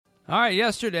All right,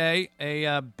 yesterday,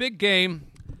 a big game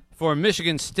for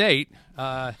Michigan State.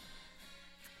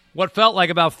 What felt like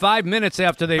about 5 minutes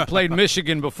after they played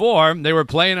Michigan before, they were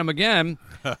playing them again.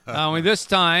 This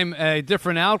time, a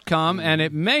different outcome, and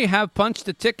it may have punched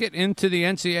a ticket into the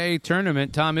NCAA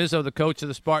tournament. Tom Izzo, the coach of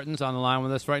the Spartans, on the line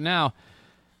with us right now.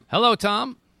 Hello,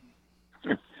 Tom.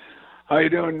 How you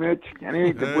doing, Mitch?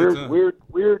 It's a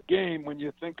weird game when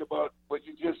you think about what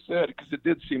you just said, because it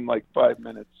did seem like 5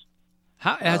 minutes.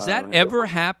 Has that ever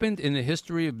happened in the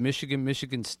history of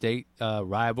Michigan State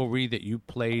rivalry that you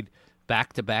played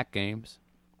back-to-back games?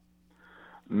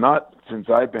 Not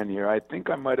since I've been here. I think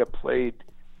I might have played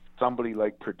somebody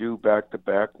like Purdue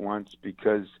back-to-back once,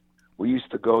 because we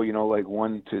used to go, like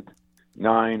 1-9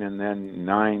 and then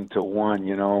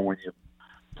 9-1, when you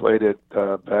played it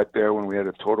back there when we had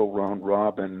a total round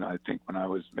robin, I think when I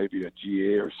was maybe a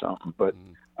GA or something. But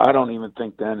I don't even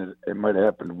think then it might have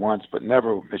happened once, but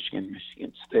never with Michigan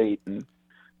State. And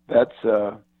that's,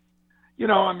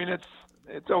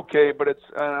 it's okay, but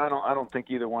I don't think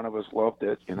either one of us loved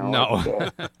it. No.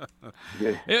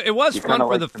 It was fun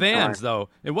for the fans, though.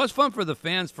 It was fun for the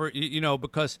fans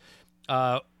because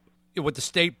with the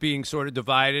state being sort of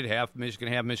divided, half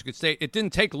Michigan, half Michigan State, it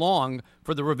didn't take long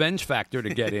for the revenge factor to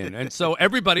get in. And so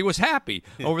everybody was happy.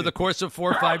 Over the course of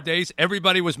 4 or 5 days,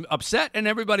 everybody was upset and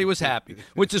everybody was happy,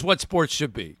 which is what sports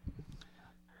should be.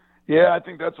 Yeah, I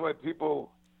think that's why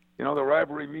people, the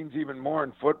rivalry means even more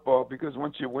in football, because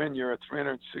once you win, you're a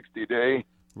 360-day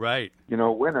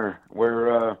winner,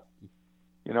 where,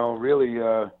 really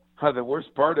the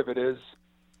worst part of it is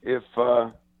if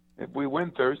we win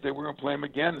Thursday, we're going to play them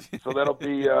again. So that'll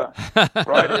be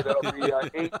Friday. That'll be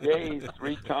 8 days,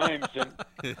 3 times,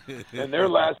 and their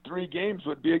last 3 games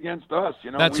would be against us.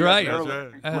 That's right.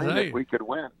 That's right. We could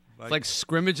win. It's like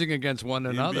scrimmaging against one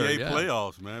another. NBA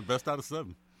playoffs, man. Best out of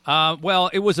 7. Well,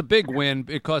 it was a big win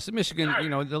because Michigan,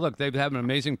 look, they've had an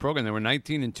amazing program. They were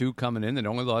 19-2 coming in. They'd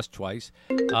only lost twice.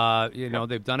 They've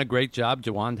done a great job.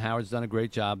 Juwan Howard's done a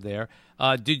great job there.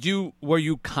 Were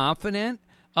you confident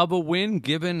of a win,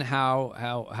 given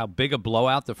how big a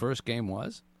blowout the first game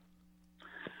was?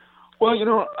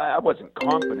 Well, I wasn't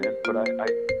confident, but I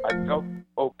felt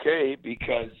okay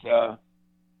because it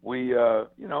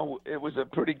was a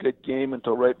pretty good game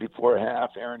until right before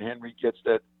half. Aaron Henry gets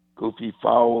that goofy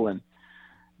foul, and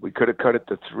we could have cut it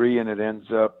to 3, and it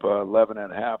ends up 11 at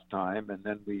halftime, and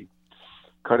then we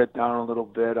cut it down a little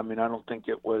bit. I don't think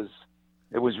it was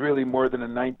really more than a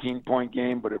 19-point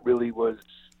game, but it really was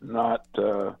not.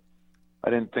 I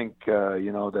didn't think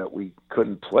that we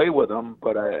couldn't play with them,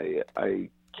 but I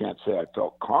can't say I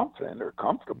felt confident or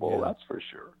comfortable. Yeah. That's for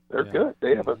sure. They're good.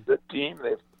 They have a good team.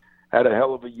 They've had a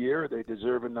hell of a year. They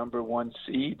deserve a number 1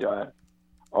 seed.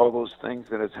 All those things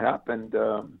that has happened,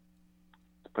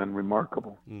 it's been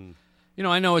remarkable.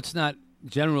 I know it's not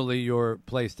generally your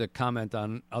place to comment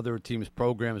on other teams'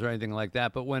 programs or anything like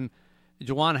that, but when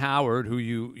Juwan Howard, who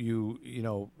you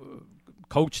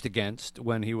coached against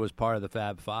when he was part of the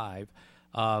Fab Five,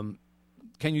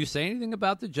 can you say anything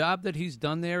about the job that he's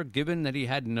done there, given that he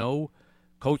had no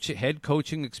head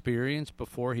coaching experience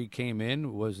before he came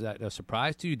in? Was that a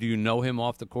surprise to you? Do you know him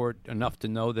off the court enough to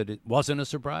know that it wasn't a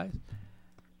surprise?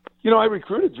 I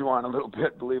recruited Juwan a little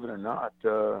bit, believe it or not,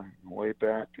 way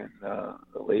back in the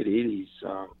late 80s.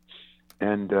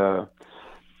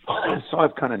 So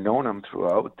I've kind of known him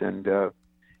throughout. And,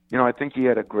 I think he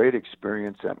had a great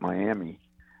experience at Miami,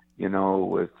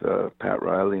 with Pat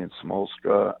Riley and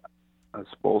Spolstra. I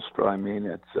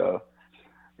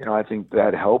think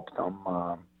that helped him.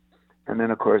 And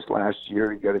then, of course, last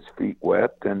year he got his feet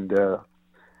wet. And,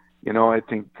 I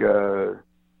think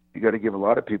you got to give a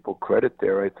lot of people credit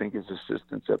there. I think his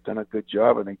assistants have done a good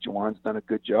job. I think Juwan's done a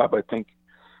good job. I think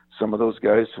some of those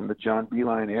guys from the John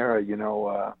Beilein era,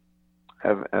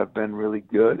 have been really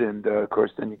good. And, of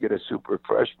course, then you get a super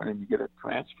freshman and you get a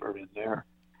transfer in there.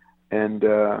 And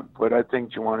but I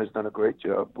think Juwan has done a great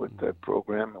job with that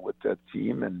program and with that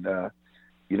team. And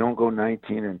you don't go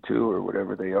 19-2 or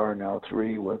whatever they are now,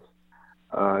 3 with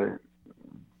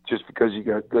just because you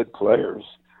got good players.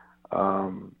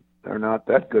 They're not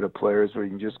that good of players where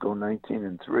you can just go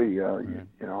 19-3,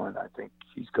 and I think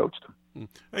he's coached them.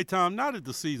 Hey, Tom, now that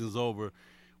the season's over,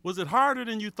 was it harder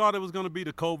than you thought it was going to be,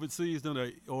 the COVID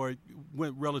season, or it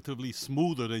went relatively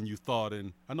smoother than you thought?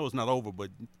 And I know it's not over, but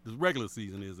the regular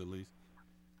season is, at least.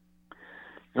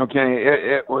 Kenny,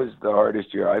 it was the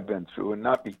hardest year I've been through, and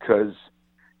not because,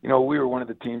 we were one of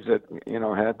the teams that,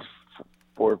 had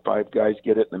 4 or 5 guys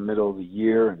get it in the middle of the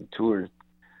year, and 2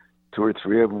 or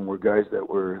 3 of them were guys that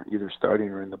were either starting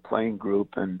or in the playing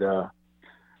group. And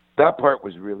that part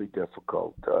was really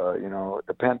difficult.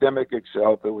 The pandemic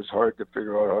itself, it was hard to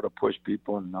figure out how to push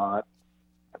people and not.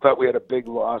 I thought we had a big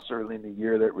loss early in the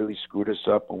year that really screwed us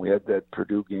up when we had that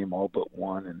Purdue game all but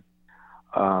won.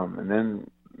 And then,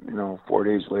 4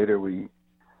 days later, we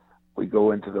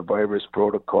go into the virus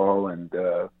protocol and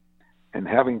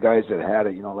having guys that had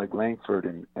it, like Langford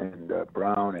and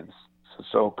Brown and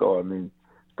Sissoko. I mean,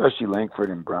 especially Langford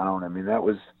and Brown. I mean,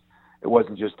 it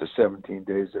wasn't just the 17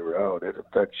 days they were out. It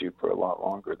affects you for a lot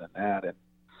longer than that.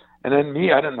 And then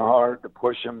me, I didn't know how hard to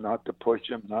push him, not to push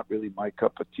him, not really my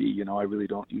cup of tea. I really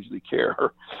don't usually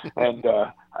care. And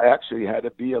I actually had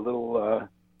to be a little,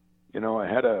 I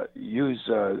had to use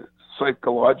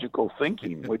psychological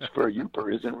thinking, which for a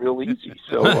Youper isn't real easy.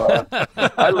 So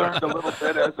I learned a little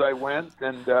bit as I went.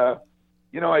 And,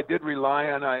 I did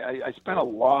rely on, I spent a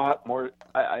lot more,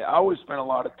 I always spent a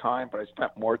lot of time, but I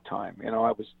spent more time. I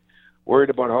was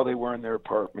worried about how they were in their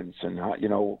apartments and how,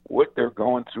 what they're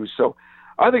going through. So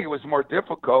I think it was more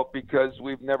difficult because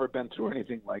we've never been through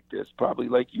anything like this, probably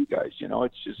like you guys.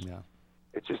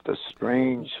 It's just a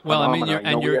strange phenomenon.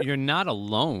 I mean, you're not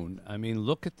alone. I mean,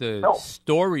 look at the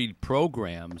storied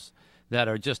programs that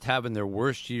are just having their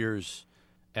worst years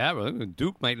ever.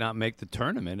 Duke might not make the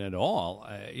tournament at all.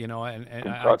 And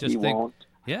I just think, won't.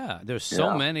 Yeah, there's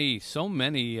so many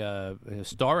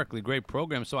historically great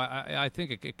programs. So I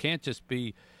think it can't just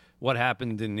be what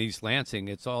happened in East Lansing.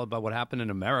 It's all about what happened in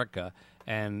America,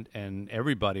 and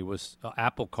everybody was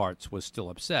apple carts was still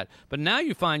upset. But now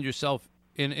you find yourself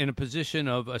in a position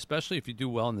of, especially if you do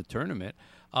well in the tournament,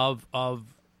 of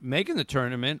making the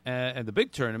tournament and the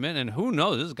big tournament, and who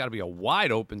knows, this has got to be a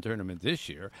wide open tournament this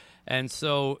year. And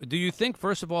so do you think,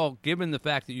 first of all, given the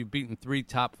fact that you've beaten 3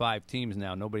 top 5 teams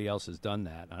now, nobody else has done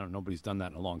that, nobody's done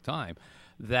that in a long time,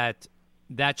 that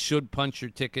should punch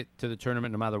your ticket to the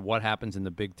tournament no matter what happens in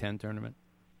the Big Ten tournament?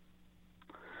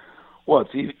 Well,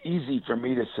 it's easy for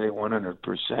me to say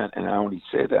 100%, and I only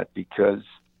say that because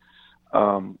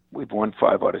we've won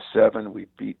 5 out of 7.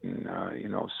 We've beaten,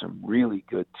 some really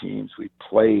good teams. We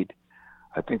played.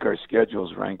 I think our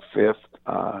schedule's ranked 5th.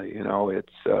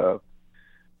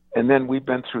 And then we've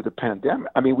been through the pandemic.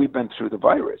 I mean, we've been through the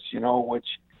virus. Which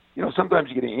sometimes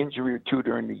you get an injury or two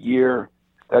during the year.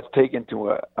 That's taken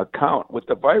into account. With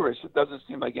the virus, it doesn't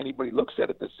seem like anybody looks at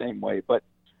it the same way. But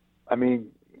I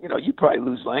mean, you probably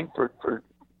lose Langford for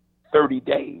 30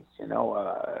 days,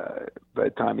 by the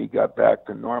time he got back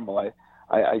to normal.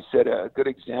 I said a good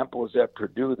example is at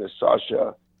Purdue, the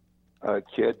Sasha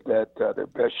kid, that their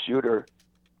best shooter,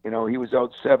 he was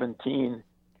out 17.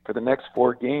 For the next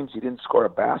 4 games, he didn't score a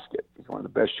basket. He's one of the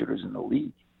best shooters in the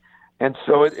league. And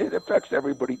so it affects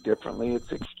everybody differently.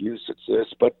 It's excuse, it's this.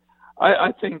 But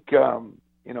I think,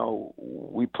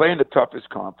 we play in the toughest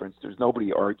conference. There's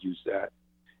nobody argues that.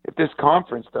 If this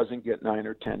conference doesn't get 9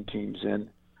 or 10 teams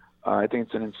in, I think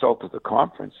it's an insult to the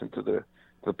conference and to the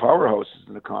powerhouses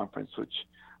in the conference, which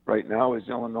right now is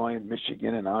Illinois and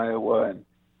Michigan and Iowa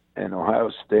and Ohio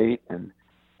State, and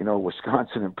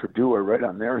Wisconsin and Purdue are right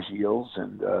on their heels.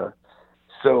 And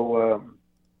so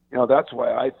that's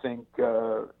why I think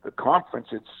the conference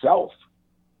itself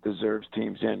deserves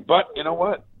teams in. But you know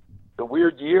what? The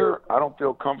weird year, I don't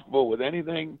feel comfortable with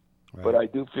anything, but I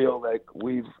do feel like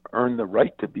we've earned the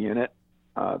right to be in it.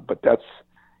 But that's,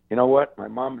 you know what? My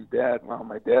mom and dad, well,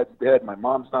 my dad's dead. My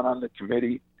mom's not on the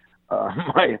committee.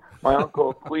 My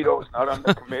uncle Guido's not on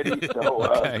the committee, so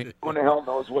who the hell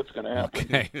knows what's going to happen?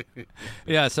 Okay.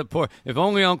 Yeah, support. If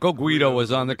only Uncle Guido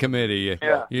was on the committee,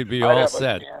 you'd be all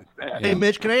set. Hey,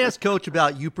 Mitch, can I ask Coach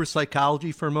about Youper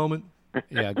psychology for a moment?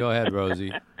 Yeah, go ahead,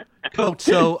 Rosie. Coach,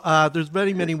 so there's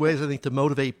many, many ways, I think, to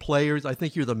motivate players. I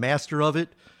think you're the master of it.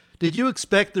 Did you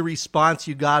expect the response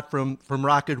you got from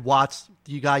Rocket Watts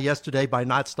you got yesterday by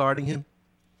not starting him?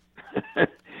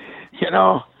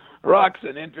 Rock's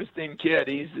an interesting kid.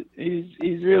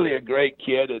 He's really a great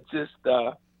kid. It's just,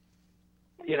 I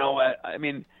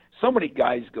mean, so many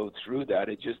guys go through that.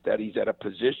 It's just that he's at a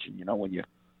position, when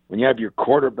you have your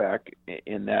quarterback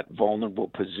in that vulnerable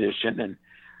position. And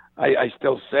I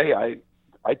still say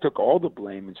I took all the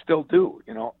blame and still do.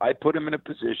 I put him in a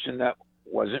position that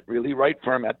wasn't really right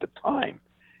for him at the time.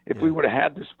 If we would have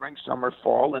had the spring, summer,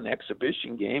 fall, and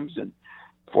exhibition games and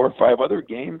 4 or 5 other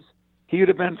games, he would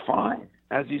have been fine,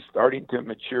 as he's starting to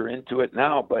mature into it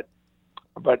now. But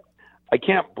I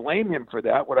can't blame him for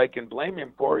that. What I can blame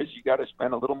him for is you got to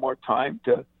spend a little more time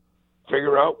to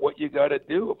figure out what you got to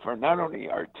do for not only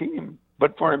our team,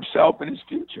 but for himself and his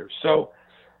future. So,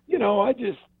 I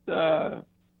just,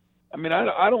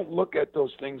 I don't look at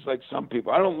those things like some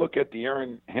people. I don't look at the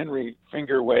Aaron Henry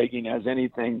finger wagging as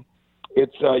anything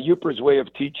it's Uper's way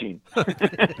of teaching.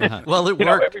 Well, it You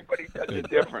know, worked. everybody does it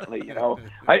differently. You know,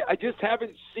 I just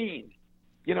haven't seen,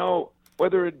 you know,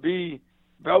 whether it be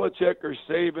Belichick or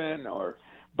Saban or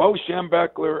Bo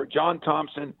Schembechler or John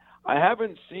Thompson, I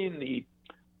haven't seen the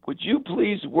 "would you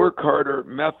please work harder"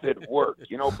 method work.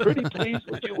 You know, pretty please,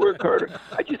 would you work harder?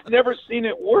 I just never seen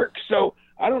it work. So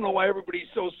I don't know why everybody's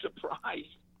so surprised.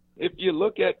 If you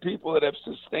look at people that have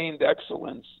sustained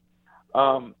excellence,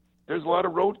 there's a lot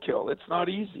of roadkill. It's not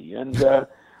easy. And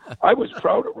I was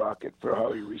proud of Rocket for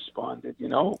how he responded. You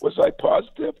know, was I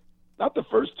positive? Not the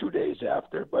first 2 days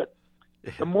after, but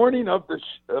the morning of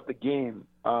the game,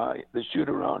 the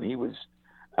shoot-around, he was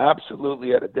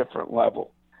absolutely at a different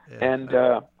level. Yeah.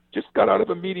 And just got out of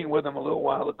a meeting with him a little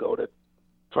while ago to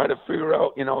try to figure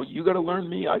out, you know, you got to learn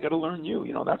me, I got to learn you.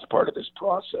 You know, that's part of this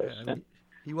process. Yeah, and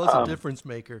he was a difference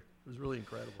maker. It was really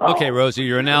incredible. Okay, Rosie,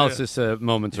 your analysis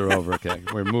moments are over. Okay,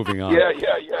 we're moving on. Yeah.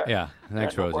 Yeah,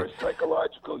 thanks, no more Rosie.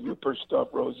 psychological Uper stuff,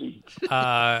 Rosie.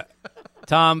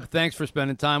 Tom, thanks for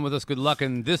spending time with us. Good luck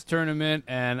in this tournament.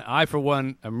 And I, for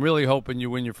one, am really hoping you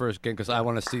win your first game because I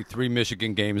want to see 3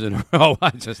 Michigan games in a row.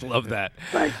 I just love that.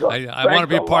 Thanks. I want to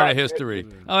be a part of history.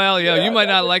 Mitch. Oh, well, yeah, you might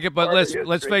not like it, but part of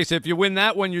let's history. face it. If you win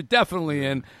that one, you're definitely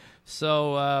in.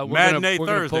 So we're Matinee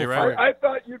gonna Thursday, pull right? for I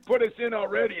thought you'd put us in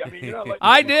already. I mean, you're not like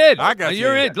I did. I got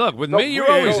You're you. in. Look, with No, me, you're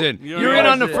we- always in. you're You're in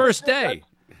on the always in. first day.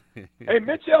 Hey,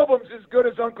 Mitch Albom's as good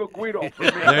as Uncle Guido for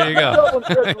me. There you go. Mitch Albom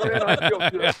says we're in, I feel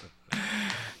good.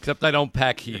 Except I don't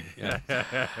pack heat.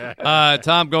 Yeah.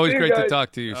 Tom, always See you great to guys.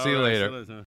 talk to you. See you All right, later. so listen.